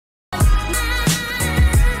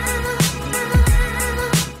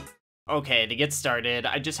Okay, to get started,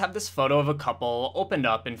 I just have this photo of a couple opened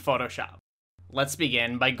up in Photoshop. Let's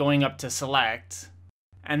begin by going up to Select,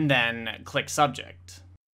 and then click Subject.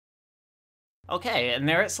 Okay, and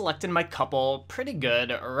there it selected my couple pretty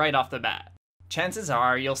good right off the bat. Chances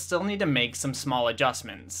are you'll still need to make some small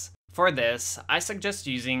adjustments. For this, I suggest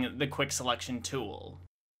using the Quick Selection tool.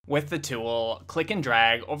 With the tool, click and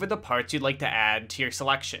drag over the parts you'd like to add to your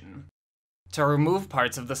selection. To remove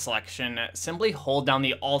parts of the selection, simply hold down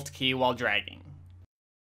the Alt key while dragging.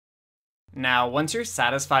 Now, once you're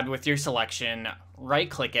satisfied with your selection,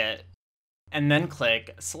 right-click it, and then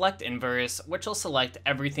click Select Inverse, which will select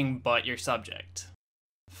everything but your subject.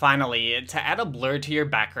 Finally, to add a blur to your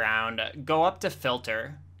background, go up to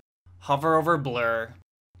Filter, hover over Blur,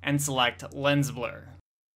 and select Lens Blur.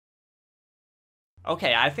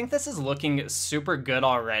 Okay, I think this is looking super good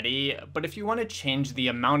already, but if you want to change the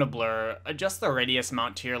amount of blur, adjust the radius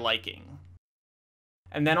amount to your liking.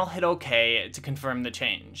 And then I'll hit OK to confirm the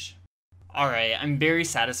change. Alright, I'm very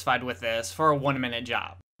satisfied with this for a 1-minute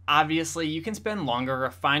job. Obviously, you can spend longer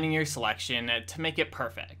refining your selection to make it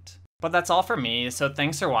perfect. But that's all for me, so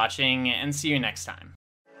thanks for watching, and see you next time.